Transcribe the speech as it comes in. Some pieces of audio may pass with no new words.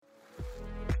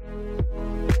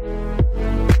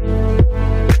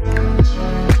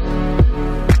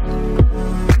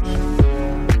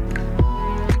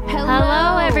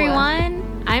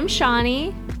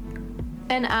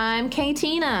And I'm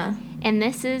Katina. And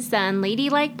this is the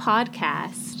Unladylike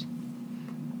Podcast.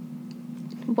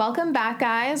 Welcome back,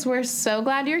 guys. We're so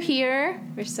glad you're here.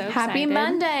 We're so excited. Happy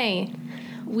Monday.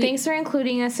 Thanks for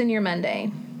including us in your Monday.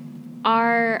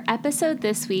 Our episode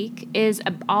this week is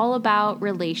all about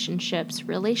relationships.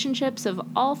 Relationships of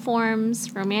all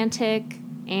forms, romantic,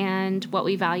 and what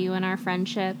we value in our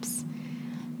friendships.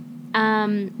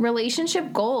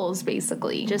 Relationship goals,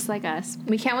 basically. Just like us.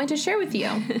 We can't wait to share with you.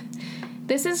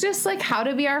 This is just like how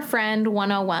to be our friend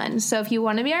 101. So if you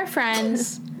want to be our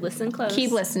friends, listen close.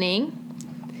 Keep listening.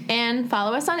 And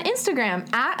follow us on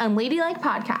Instagram at Unladylike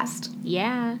Podcast.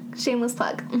 Yeah. Shameless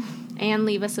plug. And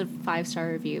leave us a 5-star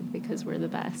review because we're the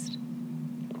best.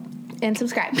 And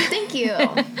subscribe. Thank you.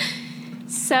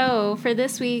 So for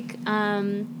this week,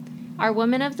 our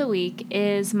Woman of the Week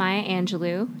is Maya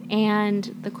Angelou. And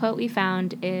the quote we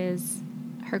found is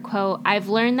her quote, "I've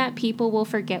learned that people will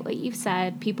forget what you've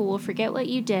said, people will forget what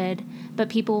you did, but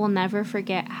people will never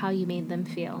forget how you made them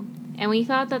feel." And we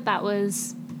thought that that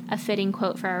was a fitting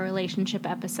quote for our relationship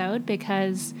episode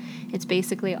because it's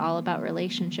basically all about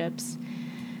relationships.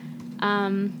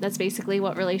 That's basically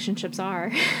what relationships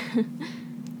are.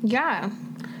 Yeah.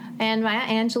 And Maya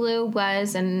Angelou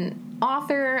was an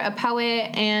author, a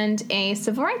poet, and a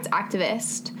civil rights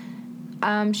activist.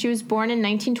 She was born in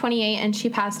 1928 and she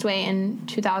passed away in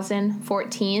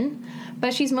 2014.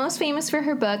 But she's most famous for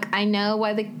her book, I Know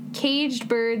Why the Caged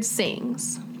Bird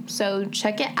Sings. So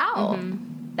check it out.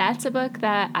 Mm-hmm. That's a book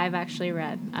that I've actually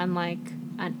read, unlike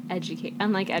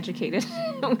Educated,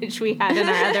 which we had in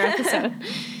our other episode.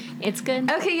 It's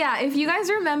good. Okay, yeah. If you guys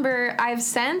remember, I've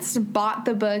since bought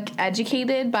the book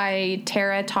Educated by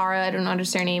Tara, I don't know her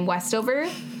surname, Westover.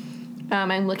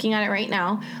 I'm looking at it right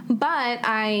now. But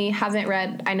I haven't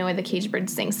read I Know Why the Caged Bird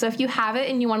Sings. So if you have it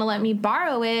and you want to let me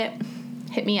borrow it,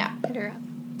 hit me up. Hit her up.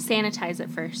 Sanitize it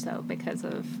first, though, because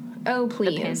of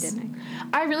please. The pandemic.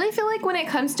 I really feel like when it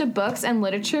comes to books and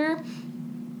literature,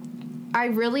 I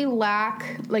really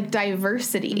lack,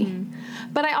 diversity. Mm-hmm.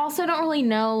 But I also don't really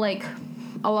know,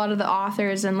 a lot of the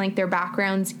authors and, their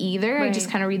backgrounds either. Right. I just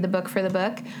kind of read the book for the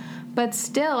book. But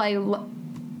still, I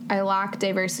lack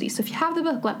diversity. So if you have the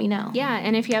book, let me know. Yeah,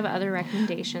 and if you have other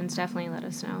recommendations, definitely let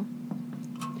us know.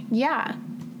 Yeah.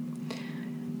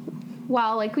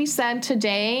 Well, like we said,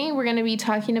 today we're going to be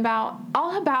talking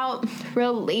all about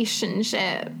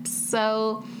relationships.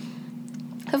 So,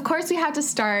 of course, we had to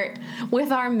start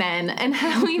with our men and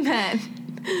how we met.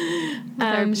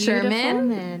 Our beautiful Sherman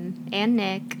men and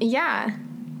Nick. Yeah,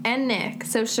 and Nick.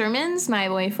 So Sherman's my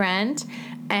boyfriend,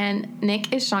 and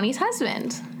Nick is Shawnee's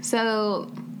husband.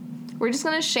 So we're just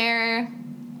going to share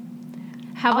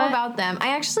all about them.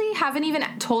 I actually haven't even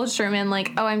told Sherman,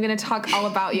 I'm going to talk all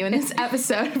about you in this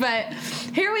episode, but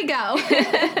here we go.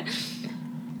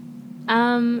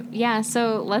 Yeah,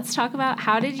 so let's talk about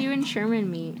how did you and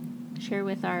Sherman meet? Share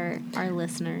with our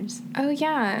listeners. Oh,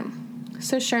 yeah.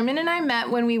 So Sherman and I met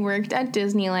when we worked at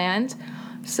Disneyland.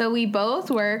 So we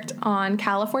both worked on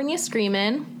California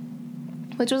Screamin',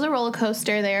 which was a roller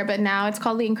coaster there, but now it's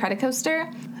called the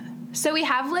Incredicoaster. So we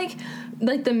have,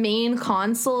 the main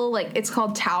console, it's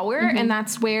called Tower, mm-hmm. and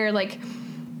that's where,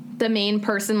 the main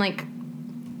person,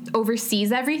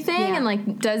 oversees everything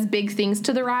and, does big things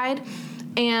to the ride.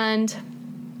 And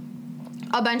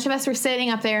a bunch of us were sitting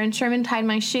up there, and Sherman tied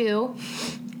my shoe.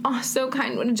 Oh, so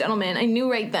kind. What a gentleman. I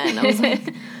knew right then. I was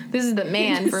like, this is the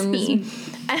man for me.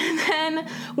 And then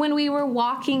when we were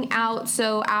walking out,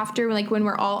 so after, when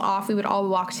we're all off, we would all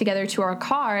walk together to our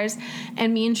cars.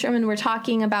 And me and Sherman were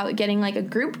talking about getting, a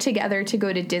group together to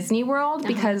go to Disney World.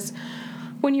 Uh-huh. Because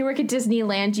when you work at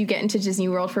Disneyland, you get into Disney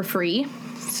World for free.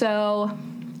 So,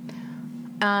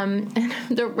 and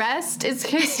the rest is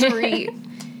history.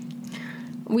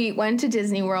 We went to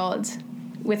Disney World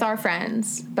with our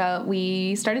friends, but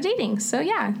we started dating. So,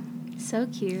 yeah. So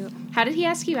cute. How did he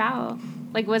ask you out?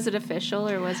 Was it official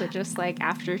or was it just,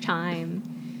 after time?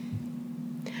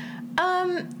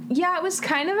 Yeah, it was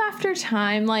kind of after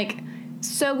time.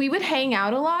 So we would hang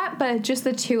out a lot, but just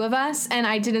the two of us, and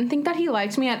I didn't think that he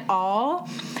liked me at all.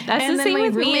 That's and the then same my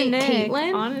with me and roommate, Nick,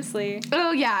 Caitlin. Honestly.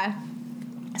 Oh, yeah.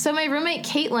 So my roommate,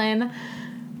 Caitlin,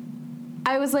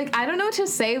 I was like, I don't know what to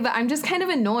say, but I'm just kind of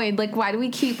annoyed. Why do we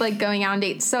keep, going out on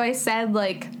dates? So I said,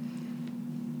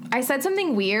 I said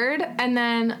something weird, and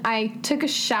then I took a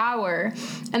shower,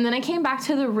 and then I came back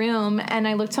to the room, and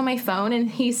I looked on my phone, and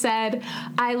he said,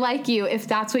 I like you if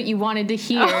that's what you wanted to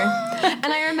hear. And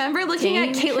I remember looking at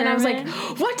Caitlin, I was like,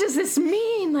 what does this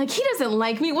mean? He doesn't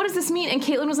like me. What does this mean? And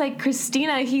Caitlin was like,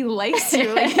 Christina, he likes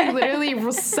you. He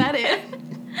literally said it.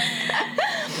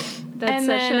 That's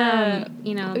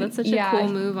such a cool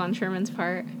move on Sherman's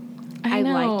part. I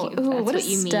know. like you. Ooh, That's what what a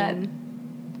you stud.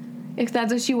 mean. If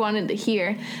that's what you wanted to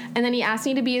hear. And then he asked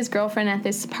me to be his girlfriend at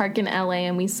this park in LA,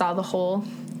 and we saw the whole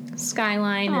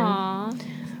skyline. Aw. And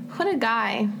what a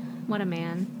guy. What a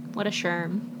man. What a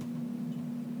sherm.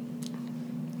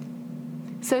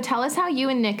 So tell us how you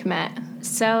and Nick met.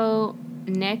 So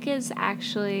Nick is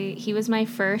actually, he was my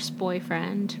first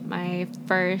boyfriend, my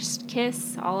first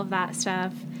kiss, all of that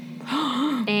stuff.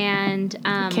 And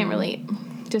Can't relate.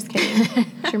 Just kidding.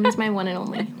 Sherman's my one and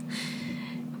only.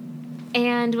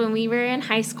 And when we were in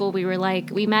high school, we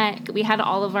had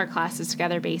all of our classes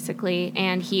together basically,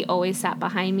 and he always sat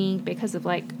behind me because of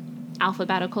like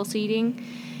alphabetical seating.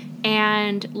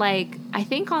 And like, I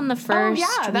think on the first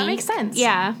that week, makes sense.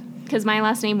 Yeah, because my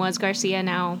last name was Garcia,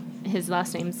 now his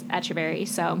last name's Echeverry,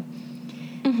 so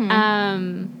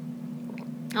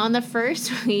on the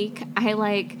first week, I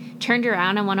like turned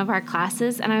around in one of our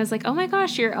classes and I was like, oh my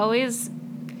gosh, you're always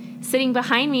sitting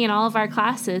behind me in all of our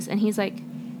classes. And he's like,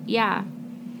 yeah.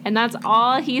 And that's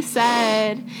all he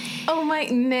said. Oh my,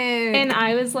 Nick. And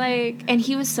I was like, I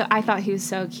thought he was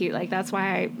so cute. Like, that's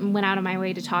why I went out of my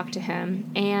way to talk to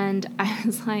him. And I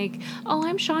was like, oh,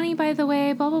 I'm Shawnee, by the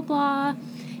way, blah, blah, blah.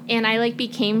 And I like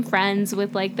became friends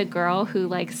with like the girl who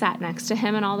like sat next to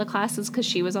him in all the classes because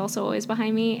she was also always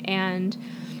behind me. And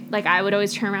like I would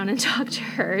always turn around and talk to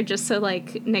her just so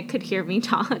like Nick could hear me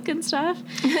talk and stuff.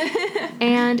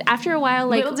 And after a while,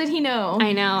 like, little did he know.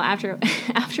 I know, after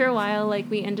a while, like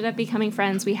we ended up becoming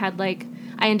friends. We had like,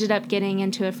 I ended up getting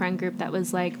into a friend group that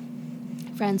was like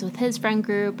friends with his friend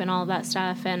group and all of that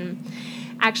stuff. And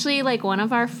actually, like one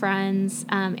of our friends,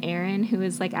 Erin, who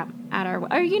was like at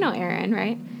our, or you know Erin,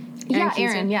 right? Yeah,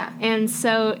 Erin, yeah. And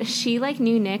so she like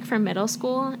knew Nick from middle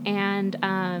school, and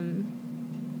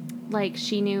like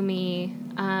she knew me,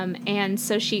 and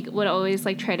so she would always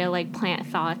like try to like plant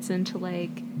thoughts into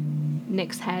like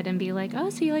Nick's head and be like, oh,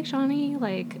 so you like Shawnee?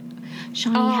 Like,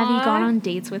 Shawnee, have you gone on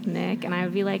dates with Nick? And I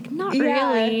would be like, not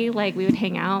really. Like, we would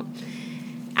hang out.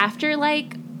 After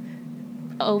like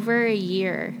over a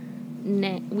year,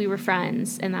 Nick, we were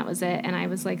friends, and that was it. And I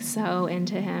was like so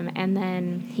into him. And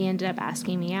then he ended up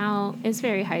asking me out. It was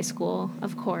very high school,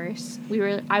 of course.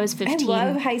 I was 15. I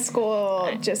love high school.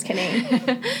 Just kidding.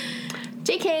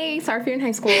 JK, sorry if you're in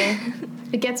high school.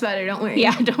 It gets better, don't worry.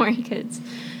 Yeah, don't worry, kids.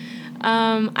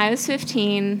 I was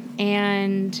 15,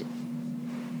 and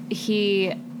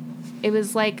it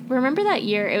was like, remember that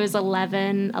year? It was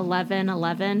 11.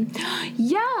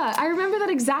 Yeah, I remember that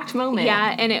exact moment.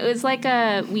 Yeah, and it was like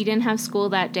we didn't have school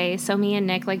that day, so me and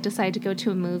Nick like decided to go to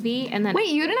a movie, and then... Wait,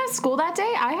 you didn't have school that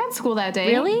day? I had school that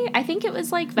day. Really? I think it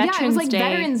was like Veterans Day. Yeah, it was like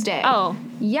Veterans Day. Oh.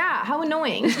 Yeah, how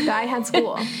annoying that I had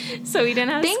school. So we didn't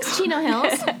have Thanks, school. Chino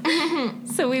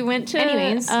Hills. So we went to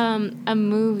a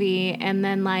movie, and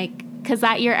then like... Because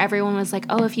that year everyone was like,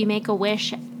 oh, if you make a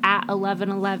wish at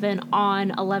 11/11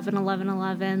 on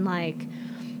 11/11/11, like,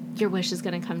 your wish is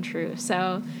going to come true.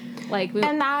 So, like...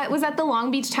 And that was at the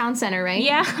Long Beach Town Center, right?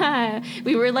 Yeah.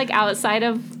 We were, like, outside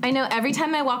of... I know. Every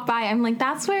time I walk by, I'm like,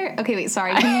 that's where... Okay, wait,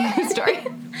 sorry. Story.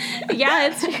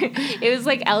 Yeah, it's true. It was,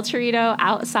 like, El Torito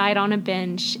outside on a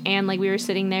bench, and, like, we were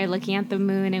sitting there looking at the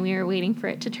moon, and we were waiting for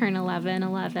it to turn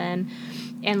 11/11.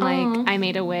 And, like, I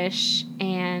made a wish,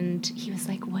 and he was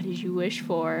like, what did you wish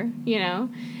for? You know?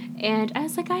 And I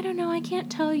was like, I don't know, I can't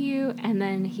tell you. And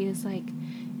then he was like,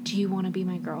 do you want to be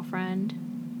my girlfriend?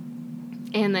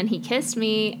 And then he kissed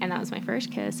me, and that was my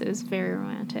first kiss. It was very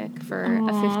romantic for a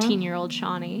 15-year-old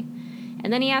Shawnee.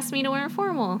 And then he asked me to wear a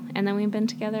formal, and then we've been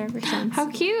together ever since. How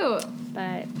cute.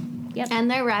 But, yep. And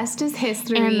the rest is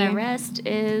history. And the rest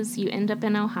is you end up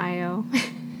in Ohio.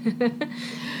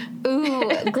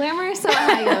 Ooh, glamorous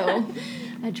Ohio.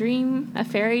 A dream, a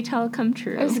fairy tale come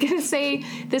true. I was going to say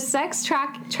the sex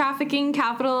trafficking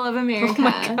capital of America. Oh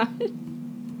my God.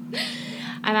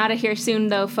 I'm out of here soon,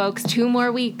 though, folks. 2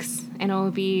 more weeks, and it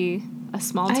will be a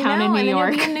small town in New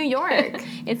York. In New York.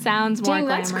 It sounds more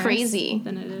glamorous that's crazy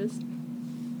than it is.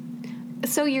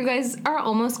 So you guys are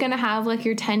almost going to have, like,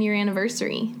 your 10-year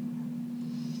anniversary.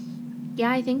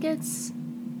 Yeah, I think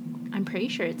I'm pretty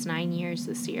sure it's 9 years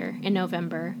this year in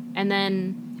November. And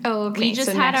then we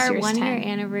just had our 1-year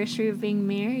anniversary of being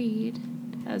married.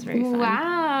 That was very fun.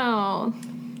 Wow.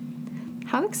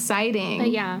 How exciting. But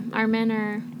yeah, our men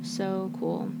are so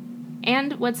cool.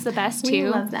 And what's the best, too, we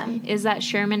love them. Is that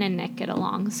Sherman and Nick get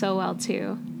along so well,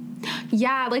 too.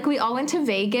 Yeah, like, we all went to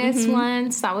Vegas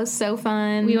once. That was so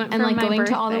fun. We went for like, my going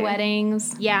birthday. to all the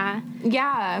weddings. Yeah.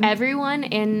 Yeah. Everyone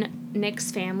in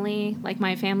Nick's family, like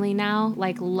my family now,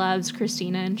 like, loves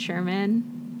Christina and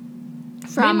Sherman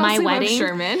from my wedding. Love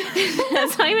Sherman.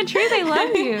 That's not even true. They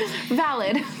love you.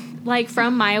 Valid. like,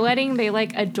 from my wedding, they,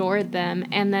 like, adored them.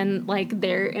 And then, like,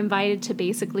 they're invited to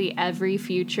basically every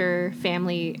future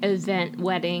family event,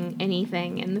 wedding,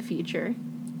 anything in the future.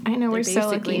 I know, we're so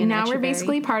lucky. Now we're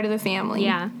basically part of the family.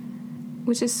 Yeah.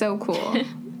 Which is so cool.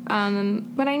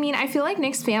 But I mean, I feel like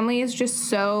Nick's family is just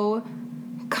so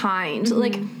kind. Mm-hmm.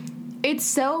 Like, it's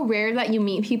so rare that you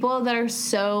meet people that are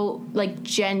so, like,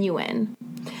 genuine.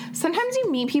 Sometimes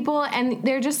you meet people and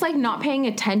they're just, like, not paying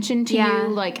attention to you,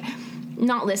 like,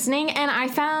 not listening. And I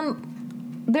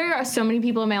found there are so many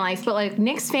people in my life, but, like,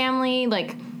 Nick's family,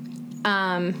 like,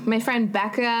 my friend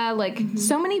Becca, like,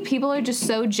 so many people are just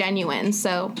so genuine.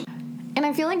 So, and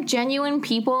I feel like genuine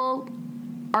people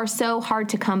are so hard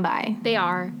to come by. They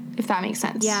are. If that makes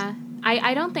sense. Yeah.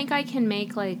 I don't think I can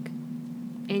make, like,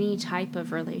 any type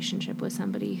of relationship with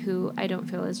somebody who I don't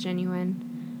feel is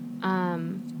genuine.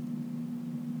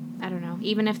 I don't know.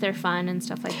 Even if they're fun and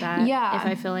stuff like that. Yeah. If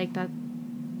I feel like that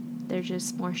they're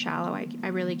just more shallow, I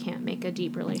really can't make a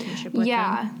deep relationship with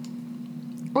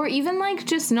them. Or even, like,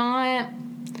 just not,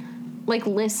 like,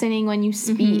 listening when you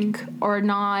speak. Or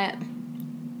not...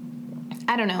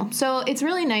 I don't know. So it's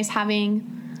really nice having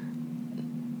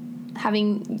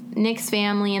Nick's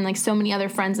family and, like, so many other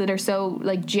friends that are so,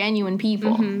 like, genuine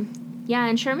people. Yeah,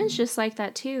 and Sherman's just like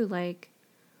that too. Like,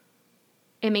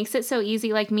 it makes it so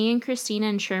easy. Like, me and Christina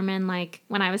and Sherman, like,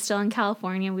 when I was still in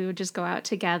California, we would just go out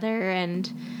together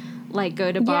and, like,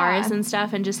 go to bars and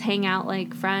stuff and just hang out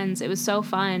like friends. It was so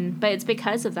fun. But it's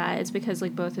because of that. It's because,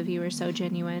 like, both of you are so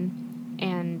genuine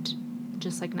and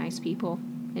just, like, nice people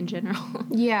in general.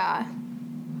 Yeah.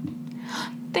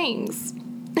 Thanks.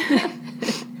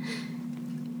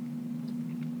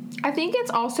 I think it's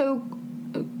also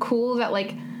cool that,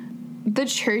 like, the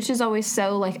church is always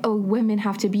so, like, oh, women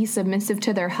have to be submissive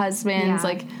to their husbands. Yeah.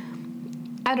 Like,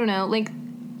 I don't know, like,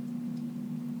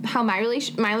 how my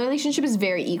relationship is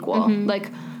very equal.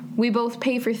 Like, we both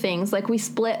pay for things. Like, we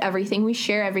split everything. We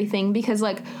share everything. Because,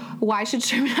 like, why should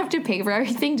Sherman have to pay for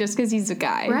everything just because he's a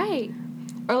guy? Right.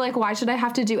 Or, like, why should I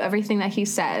have to do everything that he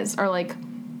says? Or, like...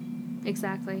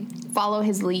 Exactly. Follow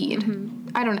his lead.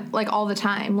 I don't know, like, all the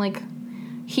time. Like,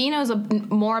 he knows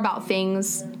more about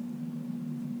things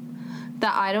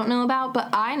that I don't know about, but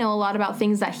I know a lot about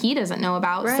things that he doesn't know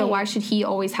about. Right. So why should he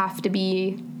always have to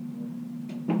be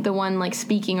the one, like,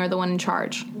 speaking or the one in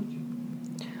charge?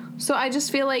 So I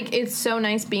just feel like it's so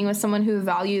nice being with someone who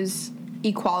values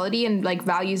equality and, like,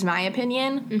 values my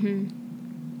opinion.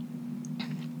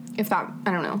 If that,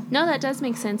 I don't know. No, that does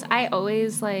make sense. I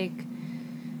always, like,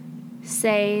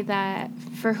 say that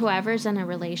for whoever's in a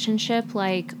relationship,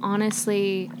 like,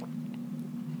 honestly,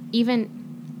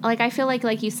 even, like, I feel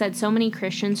like you said, so many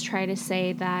Christians try to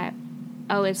say that,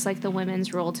 oh, it's, like, the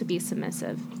women's role to be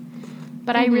submissive.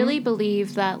 But I really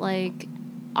believe that, like,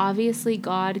 obviously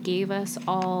God gave us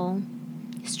all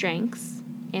strengths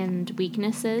and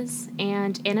weaknesses,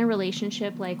 and in a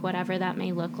relationship, like, whatever that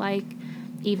may look like,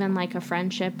 even, like, a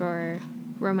friendship or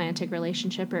romantic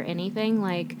relationship or anything,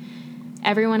 like,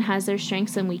 everyone has their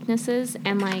strengths and weaknesses,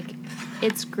 and, like,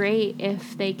 it's great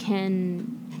if they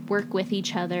can work with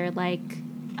each other like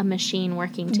a machine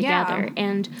working together.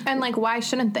 And like, why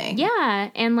shouldn't they?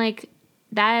 Yeah, and, like,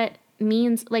 that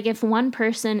means, like, if one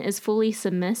person is fully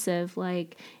submissive,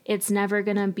 like, it's never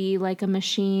gonna be like a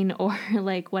machine or,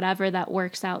 like, whatever that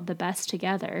works out the best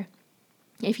together.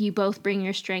 If you both bring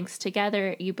your strengths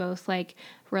together, you both, like,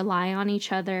 rely on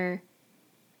each other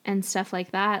and stuff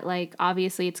like that, like,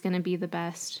 obviously it's going to be the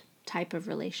best type of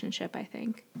relationship, I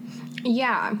think.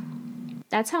 Yeah.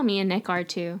 That's how me and Nick are,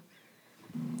 too.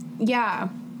 Yeah.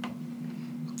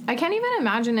 I can't even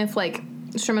imagine if, like,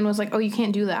 Sherman was like, oh, you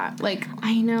can't do that. Like,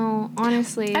 I know,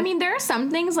 honestly. I mean, there are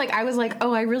some things, like, I was like,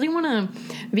 oh, I really want to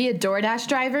be a DoorDash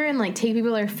driver and, like, take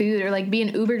people their food, or, like, be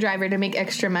an Uber driver to make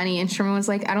extra money. And Sherman was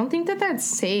like, I don't think that that's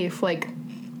safe. Like,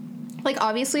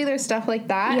 obviously there's stuff like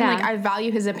that. Yeah. And, like, I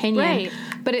value his opinion. Right.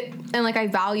 But like, I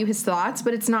value his thoughts,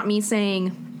 but it's not me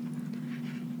saying...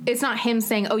 It's not him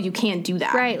saying, oh, you can't do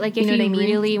that. Right, like, if you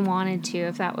really wanted to,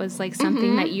 if that was, like,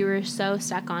 something that you were so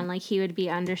stuck on, like, he would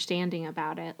be understanding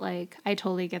about it. Like, I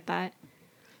totally get that.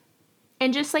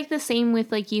 And just, like, the same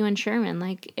with, like, you and Sherman.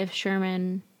 Like, if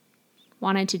Sherman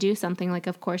wanted to do something, like,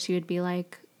 of course he would be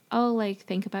like, oh, like,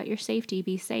 think about your safety,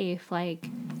 be safe. Like,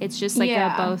 it's just, like,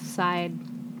 a both side,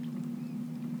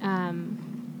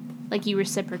 like, you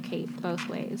reciprocate both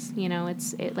ways. You know,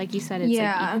 it's like you said, it's,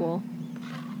 like, equal.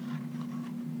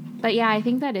 But, yeah, I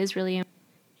think that is really...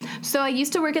 So I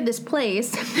used to work at this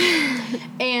place,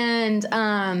 and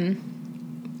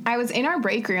I was in our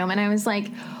break room, and I was like,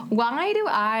 why do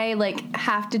I, like,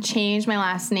 have to change my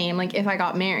last name, like, if I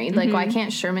got married? Like, why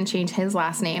can't Sherman change his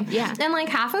last name? Yeah. And, like,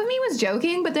 half of me was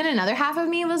joking, but then another half of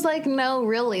me was like, no,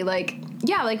 really. Like,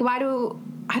 yeah, like, why do,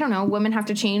 I don't know, women have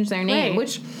to change their name? Right.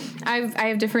 Which I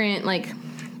have different, like,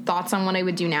 thoughts on what I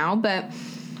would do now. But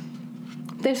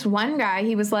this one guy,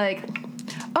 he was like,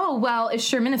 oh, well, is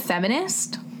Sherman a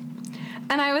feminist?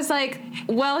 And I was like,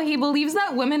 well, he believes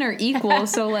that women are equal,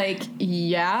 so, like,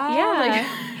 yeah.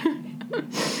 Like,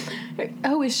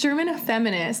 oh, is Sherman a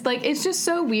feminist? Like, it's just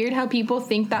so weird how people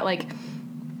think that, like,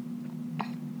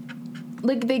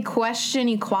 they question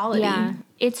equality. Yeah.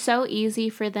 It's so easy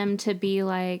for them to be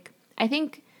like, I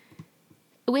think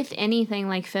with anything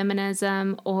like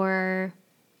feminism or,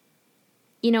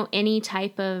 you know, any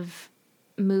type of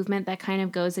movement that kind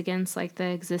of goes against like the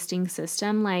existing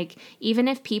system, like even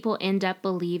if people end up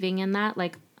believing in that,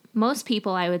 like most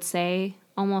people, I would say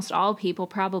almost all people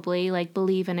probably like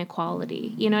believe in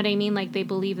equality. You know what I mean? Like they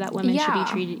believe that women should be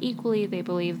treated equally. They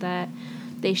believe that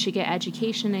they should get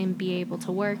education and be able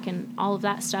to work and all of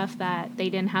that stuff that they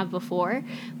didn't have before.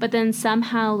 But then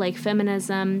somehow like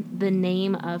feminism, the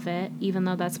name of it, even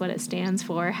though that's what it stands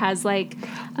for, has like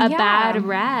a bad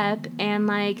rep. And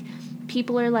like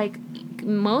people are like,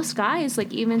 most guys,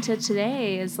 like even to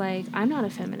today, is like, I'm not a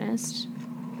feminist.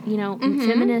 You know,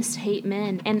 feminists hate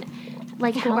men. And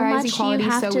like how much do you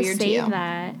have to say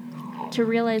that to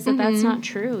realize that that's not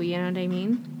true? You know what I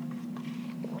mean?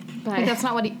 But like, that's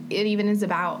not what it even is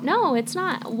about. No, it's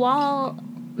not. While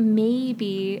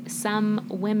maybe some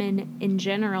women in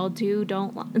general do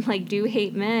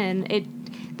hate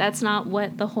men, that's not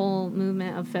what the whole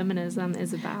movement of feminism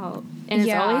is about. And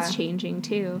it's always changing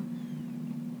too.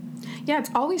 Yeah,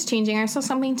 it's always changing. I saw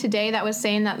something today that was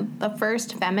saying that the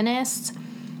first feminists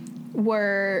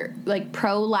were like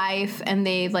pro-life and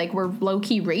they like were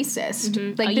low-key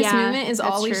racist. Like this movement is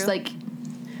always true. Like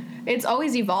it's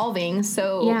always evolving.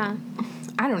 So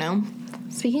I don't know.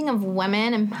 Speaking of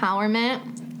women empowerment,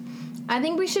 I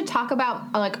think we should talk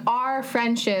about like our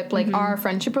friendship, like our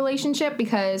friendship relationship,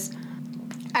 because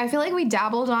I feel like we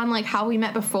dabbled on like how we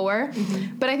met before,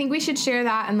 but I think we should share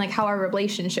that and like how our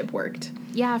relationship worked.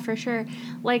 Yeah, for sure.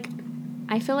 Like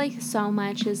I feel like so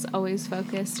much is always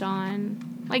focused on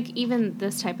like even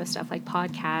this type of stuff, like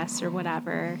podcasts or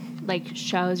whatever, like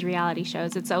shows, reality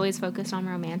shows, it's always focused on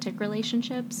romantic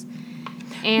relationships.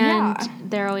 And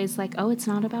they're always like, oh, it's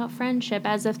not about friendship,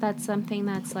 as if that's something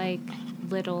that's like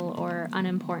little or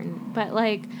unimportant. But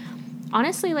like,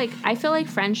 honestly, like I feel like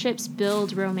friendships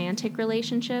build romantic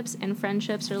relationships, and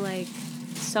friendships are like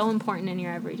so important in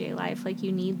your everyday life. Like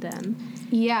you need them.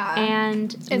 Yeah.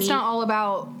 And it's not all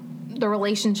about the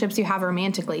relationships you have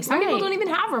romantically. Some people don't even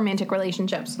have romantic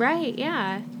relationships. Right,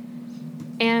 yeah.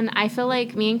 And I feel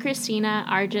like me and Christina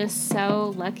are just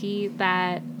so lucky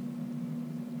that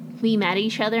we met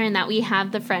each other and that we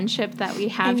have the friendship that we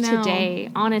have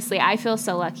today. Honestly, I feel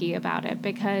so lucky about it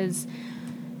because,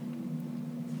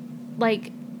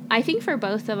 like, I think for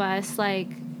both of us, like,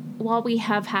 while we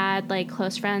have had, like,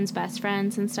 close friends, best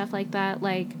friends, and stuff like that,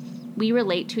 like, we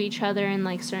relate to each other in,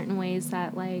 like, certain ways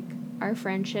that, like, our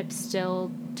friendship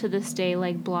still, to this day,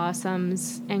 like,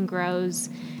 blossoms and grows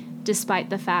despite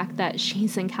the fact that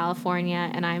she's in California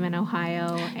and I'm in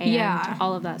Ohio and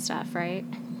all of that stuff, right?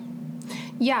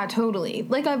 Yeah, totally.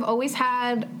 Like, I've always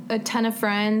had a ton of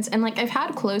friends, and, like, I've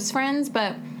had close friends,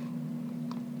 but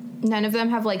none of them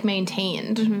have, like,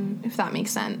 maintained, if that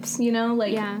makes sense. You know?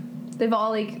 Like, they've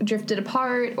all, like, drifted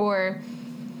apart or...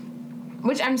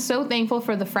 Which I'm so thankful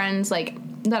for the friends, like,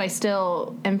 that I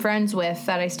still am friends with,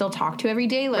 that I still talk to every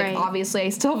day. Like, obviously, I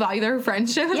still value their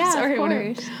friendships. Yeah, or of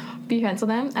course. Be friends with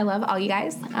them. I love all you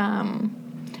guys.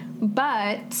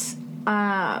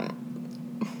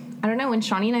 I don't know, when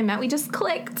Shawnee and I met, we just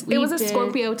clicked. It was a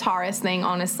Scorpio Taurus thing,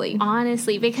 honestly.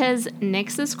 Honestly, because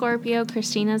Nick's a Scorpio,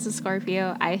 Christina's a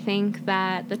Scorpio. I think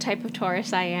that the type of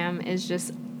Taurus I am is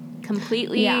just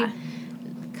completely,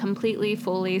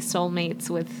 fully soulmates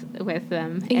with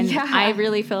them. And I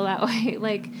really feel that way.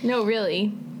 Like, no,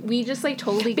 really. We just, like,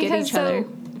 totally get each other.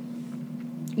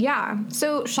 Yeah.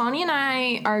 So Shawnee and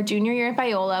I, our junior year at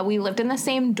Biola, we lived in the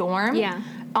same dorm. Yeah.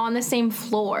 On the same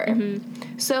floor.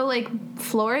 So, like,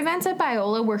 floor events at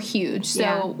Biola were huge.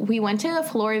 So we went to a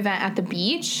floor event at the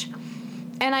beach,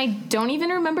 and I don't even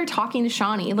remember talking to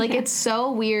Shawnee. Like, it's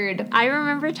so weird. I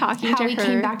remember talking to her. How we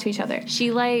came back to each other.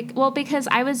 She, like, well, because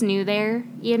I was new there,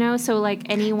 you know, so, like,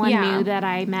 anyone new that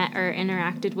I met or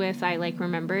interacted with, I, like,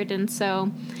 remembered. And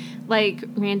so, like,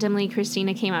 randomly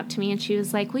Christina came up to me and she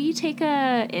was like, will you take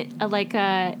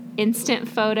a instant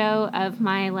photo of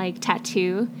my, like,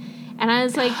 tattoo? And I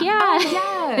was like, yeah. Oh,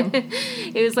 yeah.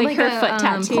 It was like her foot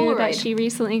tattoo Polaroid that she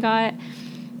recently got.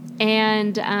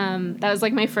 And that was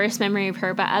like my first memory of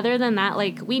her. But other than that,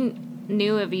 like we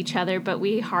knew of each other, but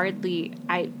we hardly,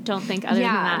 I don't think other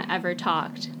than that, ever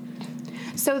talked.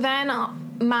 So then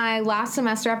my last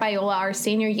semester at Biola, our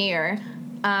senior year,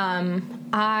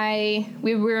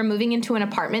 we were moving into an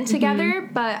apartment together,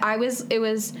 but I was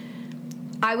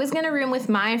gonna room with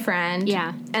my friend.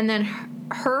 Yeah. And then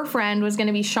her friend was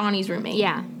gonna be Shawnee's roommate.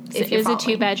 Yeah. So it was a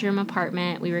 2-bedroom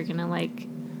apartment. We were gonna like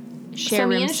share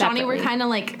rooms. So me and Shawnee were kind of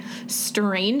like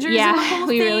strangers in the whole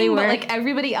thing. We really were. But like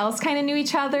everybody else kind of knew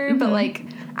each other. But like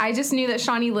I just knew that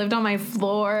Shawnee lived on my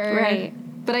floor. Right.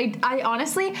 But I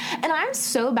honestly, and I'm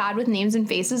so bad with names and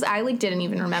faces, I like didn't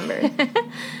even remember.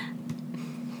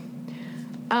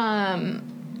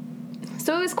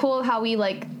 So it was cool how we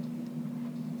like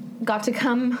got to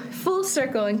come full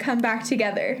circle and come back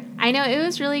together. I know, it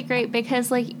was really great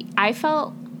because like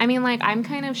I'm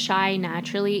kind of shy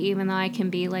naturally, even though I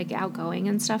can be like outgoing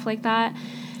and stuff like that.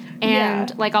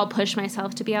 And like I'll push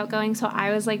myself to be outgoing. So I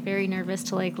was like very nervous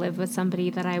to like live with somebody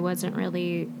that I wasn't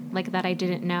really like, that I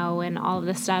didn't know and all of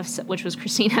this stuff, which was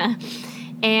Christina.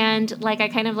 And like I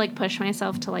kind of like pushed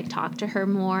myself to like talk to her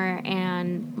more.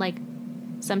 And like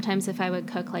sometimes if I would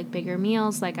cook like bigger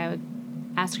meals, like I would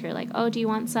ask her like, oh, do you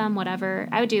want some, whatever.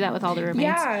 I would do that with all the roommates.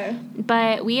 Yeah.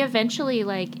 But we eventually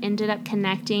like ended up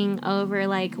connecting over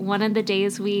like one of the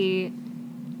days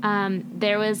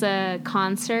there was a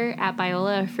concert at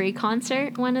Biola, a free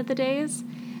concert one of the days.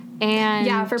 And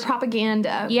yeah, for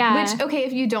Propaganda. Yeah. Which, okay,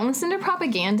 if you don't listen to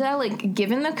Propaganda, like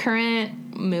given the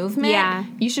current movement,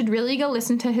 you should really go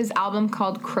listen to his album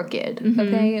called Crooked.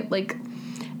 Okay? Like,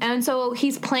 and so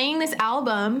he's playing this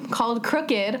album called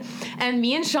Crooked, and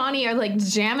me and Shawnee are like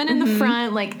jamming in the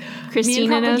front, like Christina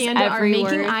me and Propaganda knows every are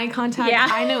making word. Eye contact. Yeah.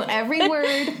 I know every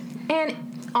word.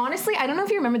 And honestly, I don't know if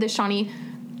you remember this, Shawnee.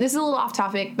 This is a little off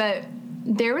topic, but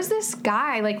there was this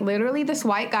guy, like literally this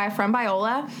white guy from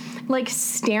Biola, like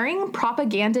staring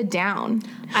Propaganda down.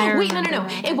 Wait, no.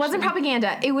 It wasn't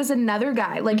Propaganda. It was another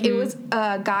guy. Like it was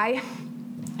a guy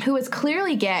who was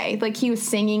clearly gay. Like he was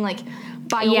singing, like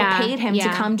Biola paid him to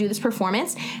come do this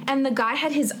performance. And the guy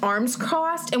had his arms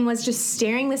crossed and was just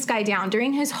staring this guy down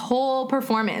during his whole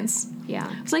performance.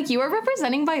 Yeah. It's like, you are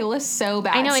representing Biola so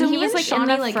bad. I know, so and he was like in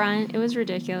the front. It was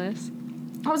ridiculous.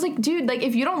 I was like, dude, like,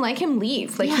 if you don't like him,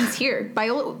 leave. Like, he's here.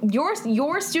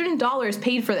 Your student dollars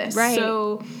paid for this. Right.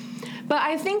 So, but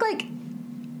I think, like,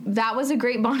 that was a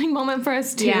great bonding moment for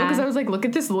us, too. Because I was like, look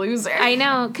at this loser. I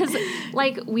know. Because,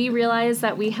 like, we realized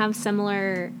that we have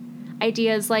similar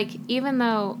ideas. Like, even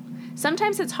though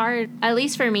sometimes it's hard, at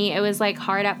least for me, it was, like,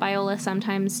 hard at Biola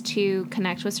sometimes to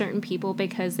connect with certain people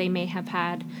because they may have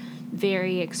had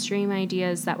very extreme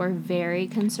ideas that were very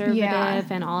conservative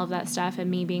and all of that stuff,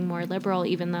 and me being more liberal,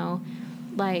 even though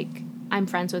like I'm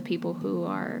friends with people who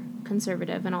are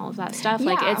conservative and all of that stuff.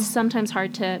 Like it's sometimes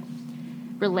hard to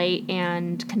relate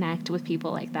and connect with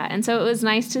people like that. And so it was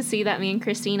nice to see that me and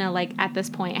Christina like at this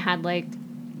point had like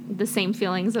the same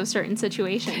feelings of certain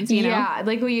situations, you know? Yeah,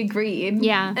 like we agreed.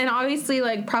 Yeah. And obviously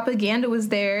like Propaganda was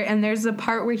there, and there's a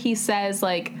part where he says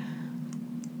like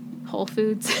Whole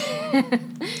Foods.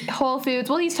 Whole Foods.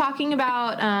 Well, he's talking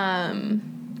about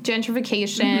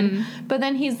gentrification, but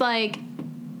then he's like,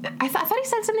 I thought he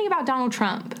said something about Donald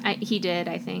Trump. He did,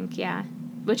 I think, yeah.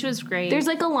 Which was great. There's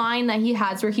like a line that he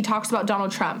has where he talks about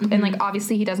Donald Trump, and like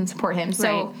obviously he doesn't support him.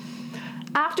 So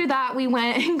after that, we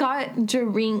went and got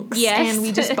drinks, and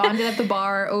we just bonded at the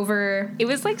bar over. It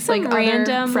was like some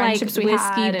random like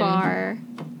whiskey bar.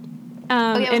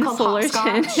 It was called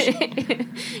Hopscotch.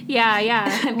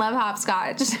 Yeah. I love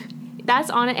hopscotch. That's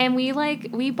on it. And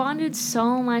we bonded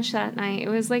so much that night. It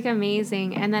was like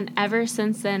amazing. And then ever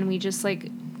since then, we just like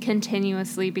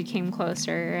continuously became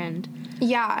closer. And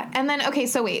yeah. And then, okay,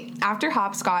 so wait, after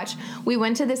hopscotch, we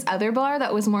went to this other bar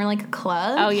that was more like a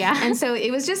club. Oh, yeah. And so it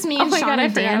was just me and Shawnee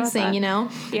dancing, you know?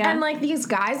 Yeah. And like these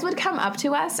guys would come up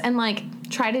to us and like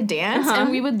try to dance, and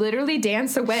we would literally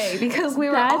dance away because we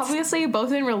were obviously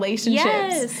both in relationships.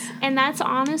 Yes. And that's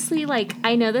honestly, like,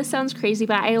 I know this sounds crazy,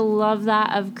 but I love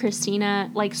that of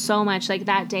Christina, like, so much. Like,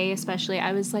 that day especially,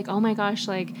 I was like, oh my gosh,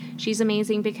 like, she's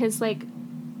amazing, because, like,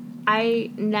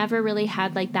 I never really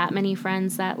had, like, that many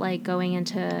friends that, like, going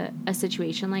into a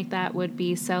situation like that would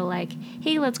be so, like,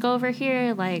 hey, let's go over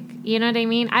here, like, you know what I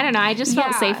mean? I don't know, I just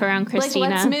felt safe around Christina.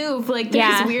 Like, let's move, like,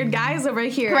 there's weird guys over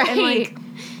here. Right. And, like,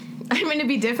 I mean, it'd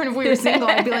be different if we were single.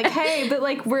 I'd be like, hey, but,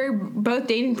 like, we're both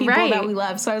dating people that we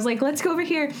love. So I was like, let's go over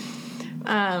here.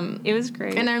 It was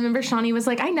great. And I remember Shawnee was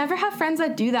like, I never have friends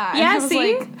that do that. Yeah, and I was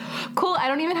like, cool, I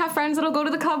don't even have friends that'll go to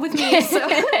the club with me, so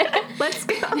let's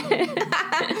go.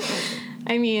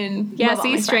 I mean, yeah,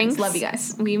 see, strengths. Love you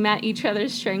guys. We met each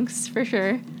other's strengths for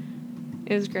sure.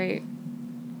 It was great.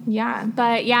 Yeah.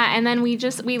 But yeah, and then we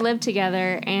lived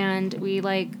together and we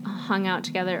like hung out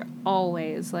together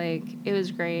always. Like it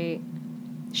was great.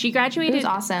 She graduated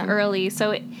awesome. early,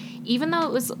 so even though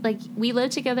it was like we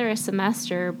lived together a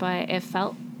semester, but it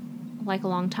felt like a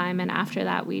long time. And after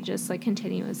that, we just like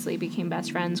continuously became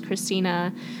best friends.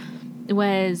 Christina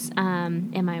was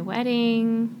in my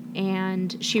wedding,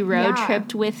 and she road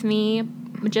tripped with me,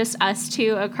 just us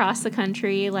two across the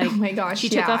country. Like, oh my gosh, she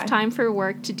took off time for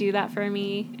work to do that for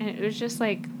me, and it was just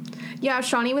like. Yeah,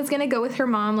 Shawnee was going to go with her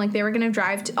mom. Like, they were going to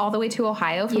drive all the way to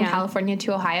Ohio, from California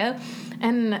to Ohio.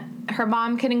 And her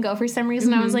mom couldn't go for some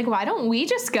reason. I was like, why don't we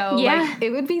just go? Yeah. Like, it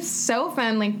would be so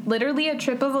fun. Like, literally a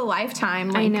trip of a lifetime.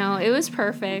 Like, I know. It was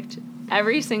perfect.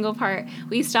 Every single part.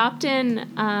 We stopped in,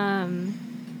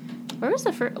 where was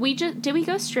the first? Did we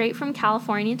go straight from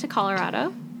California to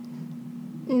Colorado?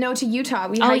 No, to Utah.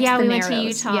 We hiked the we Narrows. went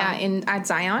to Utah. Yeah, at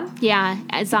Zion. Yeah,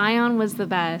 Zion was the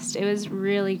best. It was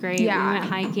really great. Yeah. We went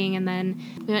hiking, and then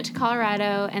we went to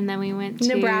Colorado, and then we went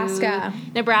to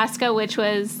Nebraska, which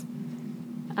was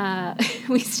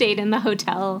we stayed in the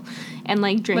hotel and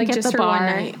like drank at just the for bar, one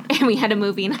night. and we had a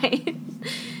movie night.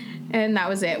 And that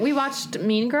was it. We watched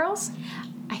Mean Girls.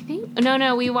 I think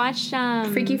no, we watched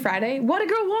Freaky Friday. What a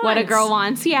Girl Wants. What a Girl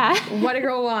Wants. Yeah. What a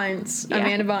Girl Wants. Yeah.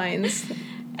 Amanda Bynes.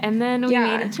 And then we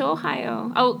made it to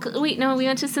Ohio. Oh, wait, no, we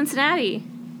went to Cincinnati.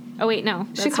 Oh, wait, no.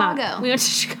 Chicago. We went to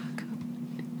Chicago.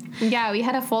 Yeah, we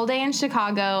had a full day in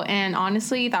Chicago, and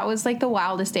honestly, that was like the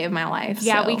wildest day of my life.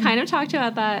 Yeah, so. we kind of talked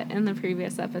about that in the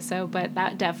previous episode, but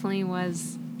that definitely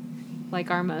was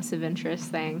like our most of interest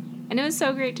thing. And it was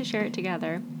so great to share it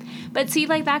together. But see,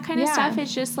 like that kind of stuff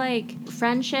is just like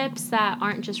friendships that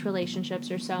aren't just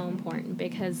relationships are so important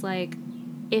because like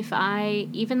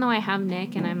even though I have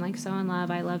Nick and I'm like so in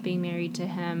love, I love being married to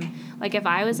him. Like if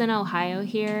I was in Ohio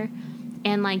here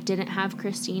and like didn't have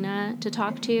Christina to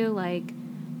talk to, like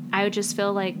I would just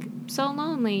feel like so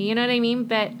lonely, you know what I mean?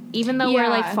 But even though we're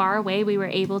like far away, we were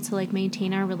able to like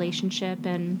maintain our relationship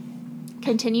and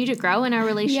continue to grow in our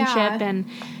relationship. And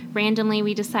randomly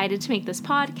we decided to make this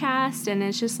podcast, and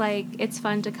it's just like it's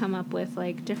fun to come up with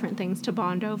like different things to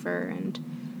bond over and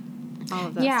all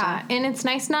of that stuff. And it's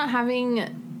nice not having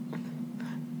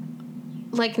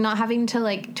to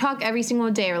like talk every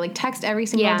single day or like text every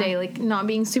single day, like not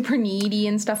being super needy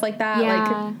and stuff like that.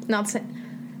 Like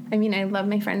I mean, I love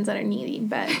my friends that are needy,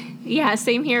 but yeah,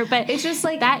 same here. But it's just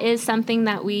like that is something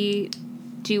that we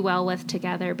do well with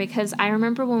together, because I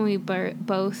remember when we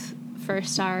both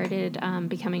first started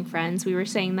becoming friends, we were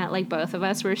saying that like both of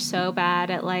us were so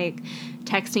bad at like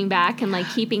texting back and like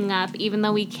keeping up, even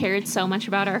though we cared so much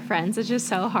about our friends. It's just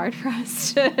so hard for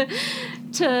us to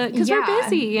because we're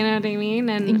busy, you know what I mean?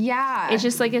 And it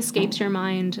just like escapes your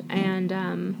mind.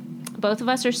 And both of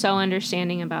us are so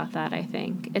understanding about that, I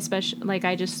think. Especially, like,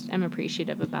 I just am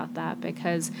appreciative about that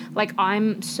because, like,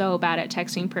 I'm so bad at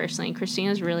texting personally.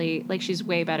 Christina's really, like, she's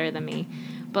way better than me.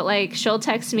 But, like, she'll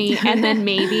text me, and then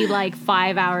maybe, like,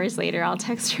 5 hours later, I'll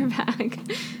text her back.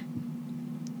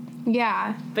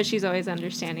 Yeah. But she's always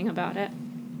understanding about it.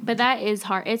 But that is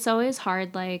hard. It's always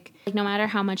hard, like, no matter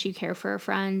how much you care for a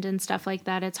friend and stuff like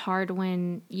that, it's hard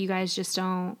when you guys just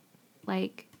don't,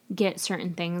 like, get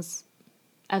certain things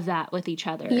of that with each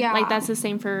other. Yeah. Like, that's the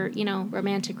same for, you know,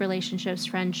 romantic relationships,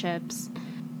 friendships.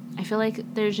 I feel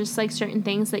like there's just, like, certain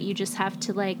things that you just have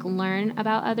to, like, learn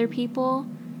about other people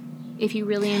if you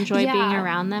really enjoy being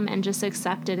around them, and just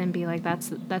accept it and be like,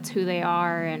 that's who they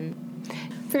are. And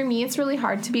for me, it's really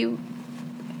hard to be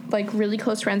like really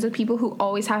close friends with people who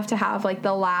always have to have like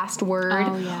the last word,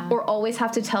 or always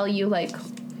have to tell you like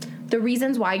the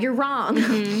reasons why you're wrong,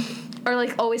 or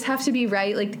like always have to be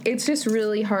right. Like, it's just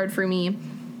really hard for me.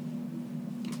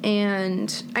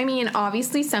 And I mean,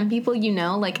 obviously some people, you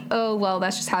know, like, oh, well,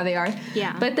 that's just how they are.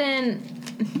 Yeah. But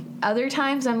then other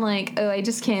times I'm like, oh, I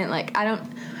just can't, like, I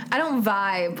don't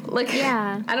vibe. Like,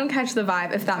 I don't catch the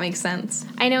vibe, if that makes sense.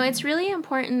 I know it's really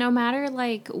important, no matter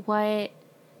like what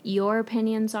your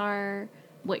opinions are,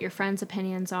 what your friends'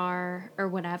 opinions are, or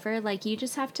whatever, like, you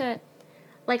just have to,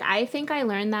 like, I think I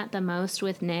learned that the most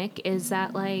with Nick is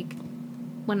that, like,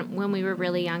 when we were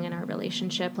really young in our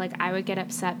relationship, like, I would get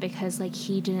upset because, like,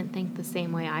 he didn't think the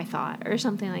same way I thought, or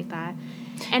something like that.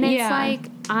 And it's like,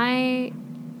 I,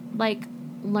 like,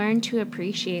 learned to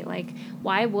appreciate, like,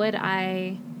 why would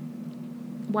I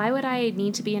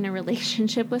need to be in a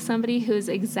relationship with somebody who's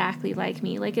exactly like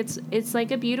me? Like, it's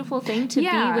like a beautiful thing to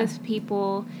be with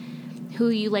people who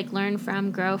you, like, learn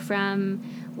from, grow from,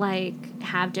 like,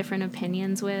 have different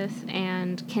opinions with,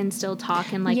 and can still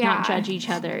talk and, like, not judge each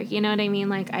other. You know what I mean?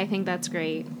 Like, I think that's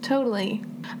great. Totally.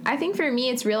 I think for me,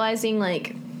 it's realizing,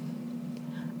 like,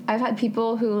 I've had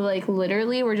people who, like,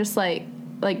 literally were just, like,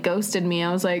 ghosted me.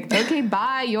 I was like, okay,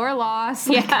 bye, your loss.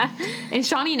 Like, Yeah. And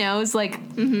Shawnee knows, like,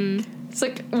 it's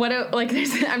like,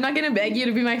 I'm not going to beg you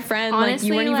to be my friend. Honestly, like,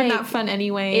 you weren't even like, that fun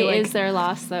anyway. It like, is their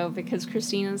loss, though, because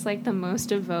Christina's, like, the most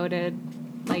devoted,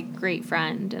 like, great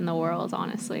friend in the world,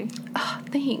 honestly. Oh,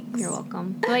 thanks. You're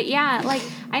welcome. But, yeah, like,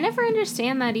 I never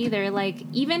understand that either. Like,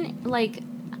 even, like,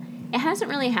 it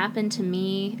hasn't really happened to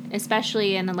me,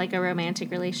 especially in, like, a romantic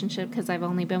relationship, because I've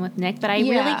only been with Nick. But I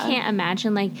really can't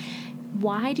imagine, like,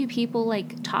 why do people,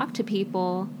 like, talk to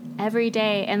people every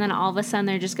day and then all of a sudden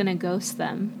they're just going to ghost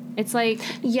them? It's like,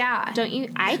 yeah. don't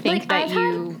you? I think like, that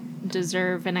you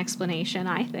deserve an explanation,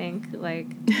 I think. Like,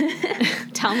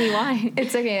 tell me why.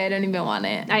 It's okay. I don't even want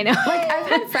it. I know. Like, I've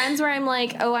had friends where I'm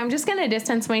like, oh, I'm just going to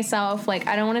distance myself. Like,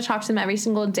 I don't want to talk to them every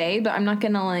single day, but I'm not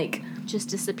going to, like, just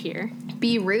disappear.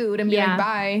 Be rude and be like,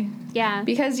 bye. Yeah.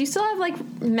 Because you still have,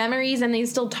 like, memories and they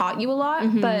still taught you a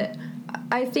lot. But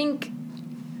I think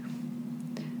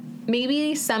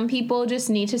maybe some people just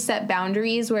need to set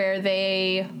boundaries where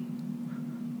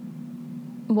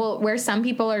where some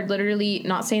people are literally,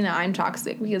 not saying that I'm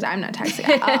toxic because I'm not toxic.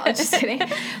 Just kidding.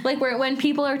 Like, when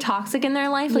people are toxic in their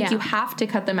life, like, you have to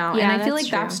cut them out. Yeah, and I feel like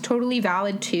true. that's totally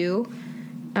valid too.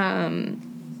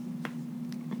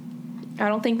 I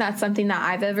don't think that's something that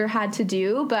I've ever had to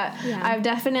do, but I've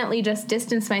definitely just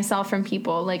distanced myself from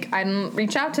people. Like, I don't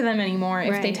reach out to them anymore.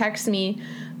 If they text me,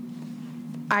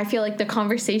 I feel like the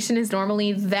conversation is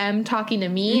normally them talking to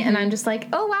me, and I'm just like,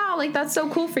 oh, wow, like, that's so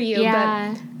cool for you.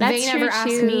 Yeah, but that's they never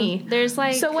ask me. There's,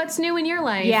 like... So what's new in your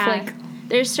life? Yeah, like,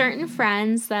 there's certain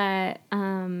friends that,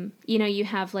 you know, you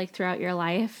have, like, throughout your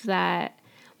life that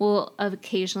will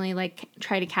occasionally, like,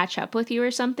 try to catch up with you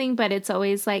or something, but it's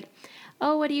always, like...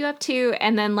 oh, what are you up to?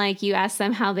 And then, like, you ask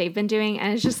them how they've been doing,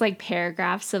 and it's just, like,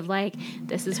 paragraphs of, like,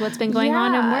 this is what's been going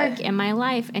on in work, in my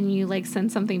life, and you, like,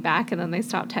 send something back, and then they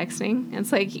stop texting.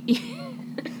 It's like,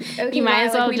 okay, you might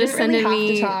as well like, just send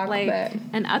really me, talk, like, but...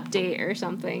 an update or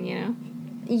something, you know?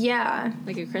 Yeah.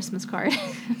 Like a Christmas card.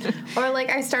 Or,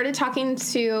 like, I started talking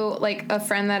to, like, a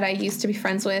friend that I used to be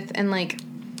friends with, and, like,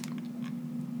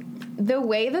 the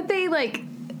way that they, like,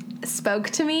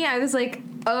 spoke to me, I was like...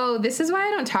 oh, this is why I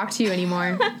don't talk to you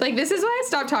anymore. Like, this is why I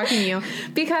stopped talking to you.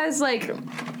 Because, like,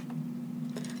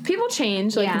 people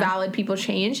change. Like, valid people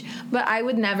change. But I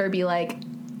would never be like,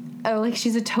 oh, like,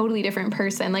 she's a totally different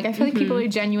person. Like, I feel like people are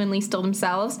genuinely still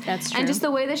themselves. That's true. And just the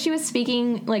way that she was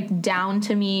speaking, like, down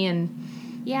to me and...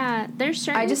 yeah, there's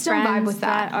certain I just don't vibe with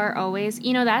that are always...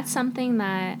 you know, that's something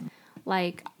that,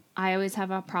 like, I always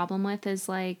have a problem with is,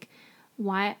 like,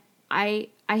 why...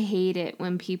 I hate it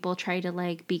when people try to,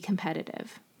 like, be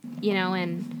competitive, you know,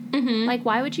 and, like,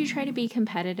 why would you try to be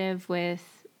competitive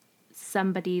with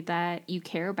somebody that you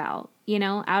care about, you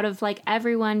know, out of, like,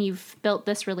 everyone, you've built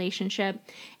this relationship,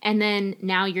 and then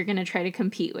now you're going to try to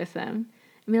compete with them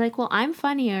and be like, well, I'm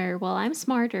funnier, well, I'm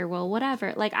smarter, well,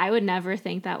 whatever. Like, I would never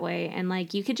think that way. And,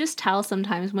 like, you could just tell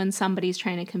sometimes when somebody's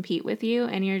trying to compete with you,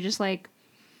 and you're just like,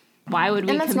 why would we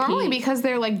compete? And that's normally because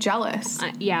they're, like, jealous.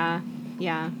 Yeah.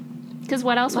 Because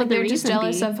what else would the reason be?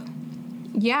 They're just jealous of...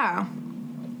 yeah.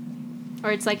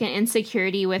 Or it's like an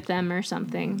insecurity with them or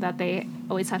something that they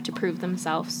always have to prove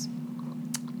themselves.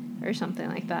 Or something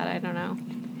like that. I don't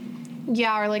know.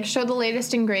 Yeah, or, like, show the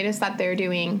latest and greatest that they're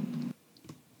doing.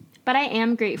 But I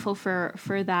am grateful for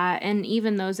that, and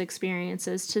even those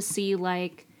experiences to see,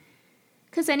 like...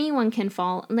 because anyone can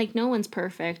fall... like, no one's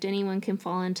perfect. Anyone can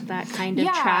fall into that kind of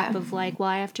trap of, like, well,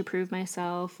 I have to prove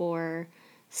myself or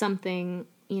something...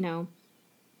 you know,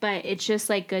 but it's just,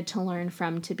 like, good to learn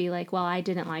from, to be like, well, I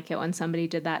didn't like it when somebody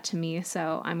did that to me,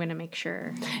 so I'm going to make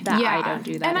sure that I don't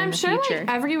do that and in I'm the sure, future. Like,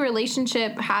 every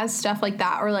relationship has stuff like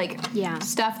that, or, like,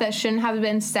 stuff that shouldn't have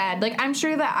been said. Like, I'm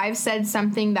sure that I've said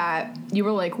something that you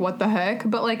were like, what the heck?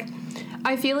 But, like,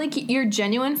 I feel like your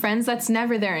genuine friends, that's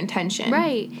never their intention.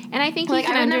 Right. And I think like,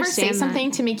 you can I would understand never say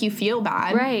something to make you feel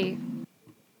bad. Right.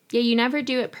 Yeah, you never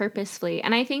do it purposefully.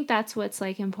 And I think that's what's,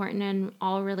 like, important in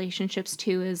all relationships,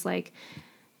 too, is, like,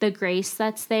 the grace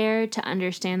that's there to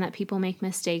understand that people make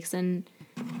mistakes. And,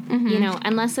 you know,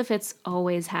 unless if it's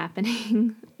always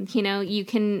happening, you know, you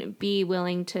can be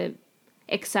willing to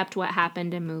accept what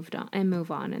happened and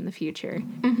move on in the future.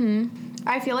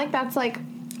 I feel like that's, like,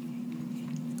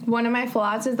 one of my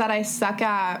flaws is that I suck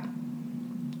at,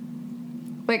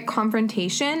 like,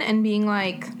 confrontation and being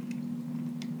like...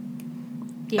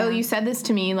 oh, you said this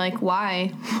to me, like,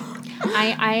 why?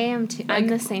 I am too. Like, I'm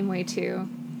the same way too.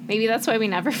 Maybe that's why we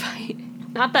never fight.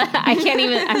 Not that I can't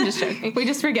even... I'm just joking. We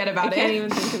just forget about it. I can't even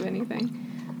think of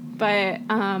anything. But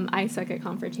I suck at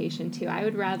confrontation too. I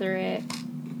would rather it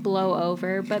blow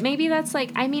over. But maybe that's,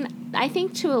 like... I mean, I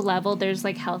think to a level there's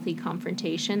like healthy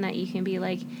confrontation that you can be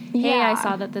like, hey, I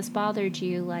saw that this bothered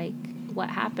you, like what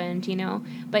happened, you know?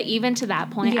 But even to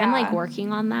that point, I'm like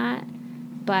working on that,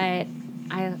 but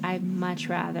I'd much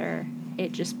rather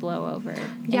it just blow over.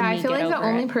 Yeah, I feel like the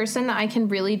only person that I can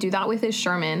really do that with is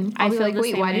Sherman. I'll be like,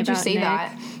 wait, why did you say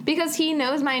that? Because he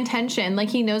knows my intention. Like,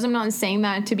 he knows I'm not saying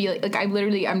that to be like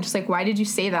I'm just like, why did you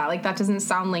say that? Like, that doesn't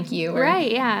sound like you. Or,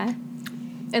 right, yeah.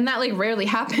 And that, like, rarely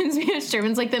happens because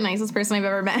Sherman's, like, the nicest person I've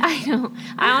ever met. I know.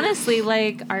 I honestly,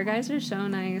 like, our guys are so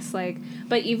nice. Like,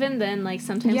 but even then, like,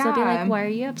 sometimes they'll be like, why are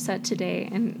you upset today?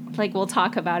 And, like, we'll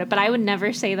talk about it. But I would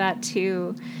never say that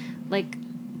to, like,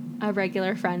 a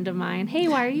regular friend of mine. Hey,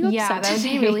 why are you upset today? Yeah, that would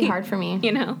be really hard for me.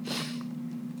 You know?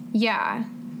 Yeah.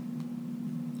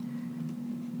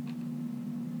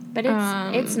 But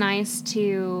it's nice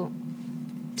to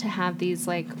have these,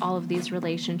 like, all of these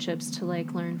relationships to,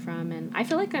 like, learn from. And I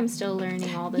feel like I'm still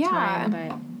learning all the time,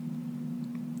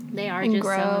 but they are just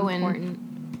so important.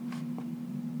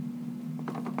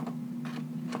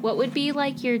 What would be,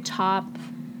 like, your top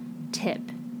tip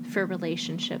for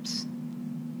relationships?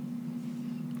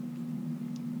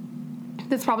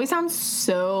 This probably sounds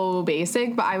so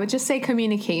basic, but I would just say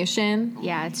communication.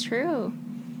 Yeah, it's true.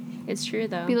 It's true,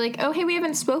 though. Be like, oh, hey, we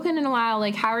haven't spoken in a while.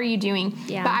 Like, how are you doing?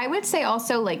 Yeah. But I would say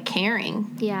also, like,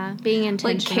 caring. Yeah, being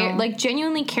intentional. Like,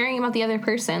 genuinely caring about the other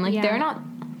person. Like, they're not...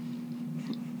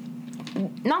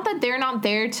 Not that they're not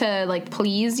there to, like,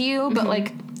 please you, but,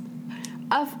 like,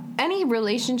 any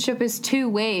relationship is two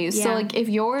ways. Yeah. So, like, if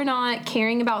you're not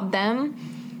caring about them,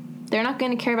 they're not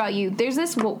going to care about you. There's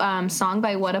this song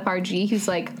by What Up RG who's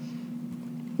like,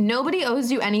 nobody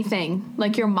owes you anything.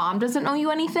 Like, your mom doesn't owe you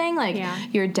anything. Like,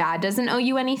 your dad doesn't owe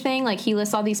you anything. Like, he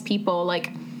lists all these people.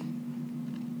 Like,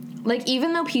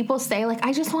 even though people say, like,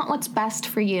 I just want what's best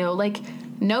for you. Like,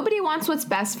 nobody wants what's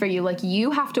best for you. Like,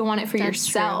 you have to want it for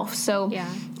yourself. True. So,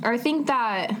 I think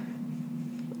that,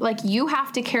 like, you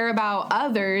have to care about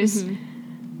others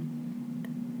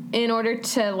in order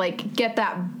to, like, get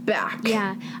that back.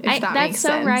 Yeah. That's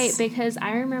so right, because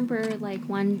I remember, like,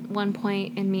 one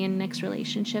point in me and Nick's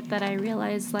relationship that I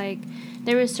realized, like,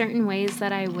 there were certain ways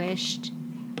that I wished,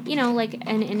 you know, like,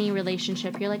 in any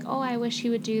relationship, you're like, oh, I wish he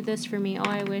would do this for me. Oh,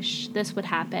 I wish this would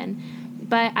happen.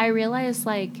 But I realized,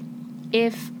 like,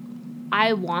 if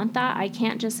I want that, I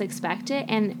can't just expect it,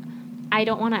 and I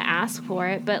don't want to ask for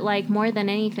it, but, like, more than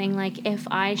anything, like, if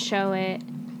I show it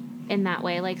in that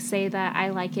way, like, say that I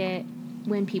like it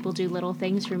when people do little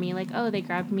things for me, like, oh, they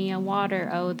grabbed me a water,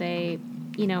 oh, they,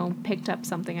 you know, picked up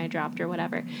something I dropped or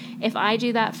whatever. If I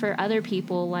do that for other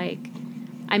people, like,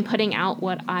 I'm putting out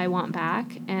what I want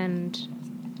back, and,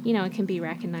 you know, it can be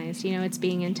recognized. You know, it's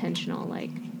being intentional.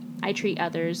 Like, I treat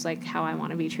others like how I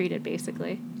want to be treated,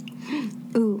 basically.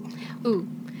 Ooh.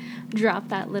 Drop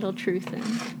that little truth in.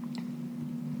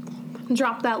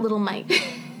 Drop that little mic.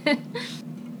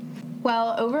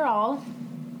 Well, overall,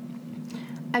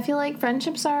 I feel like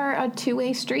friendships are a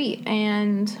two-way street,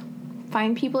 and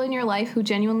find people in your life who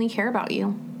genuinely care about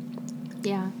you.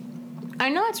 Yeah. I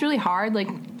know it's really hard. Like,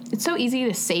 it's so easy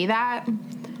to say that,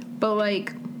 but,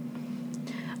 like,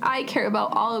 I care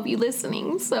about all of you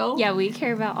listening, so. Yeah, we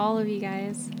care about all of you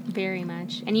guys very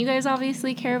much. And you guys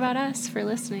obviously care about us for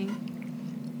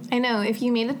listening. I know. If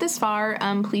you made it this far,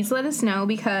 please let us know,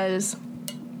 because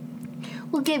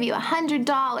we'll give you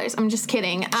 $100. I'm just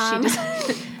kidding.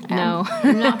 No.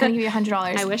 I'm not going to give you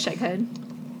 $100. I wish I could.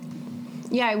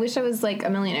 Yeah, I wish I was, like, a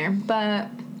millionaire. But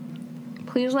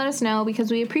please let us know,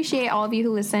 because we appreciate all of you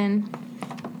who listen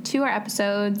to our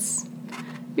episodes.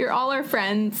 You're all our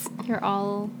friends. You're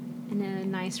all in a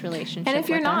nice relationship. And if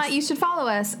you're not, us. You should follow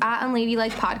us at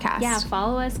Unladylike Podcast. Yeah,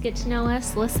 follow us, get to know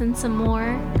us, listen some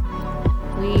more.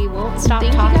 We won't stop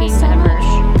Thank talking you guys so ever.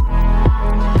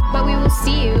 much. But we will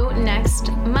see you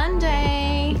next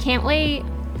Monday. Can't wait.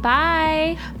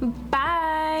 Bye.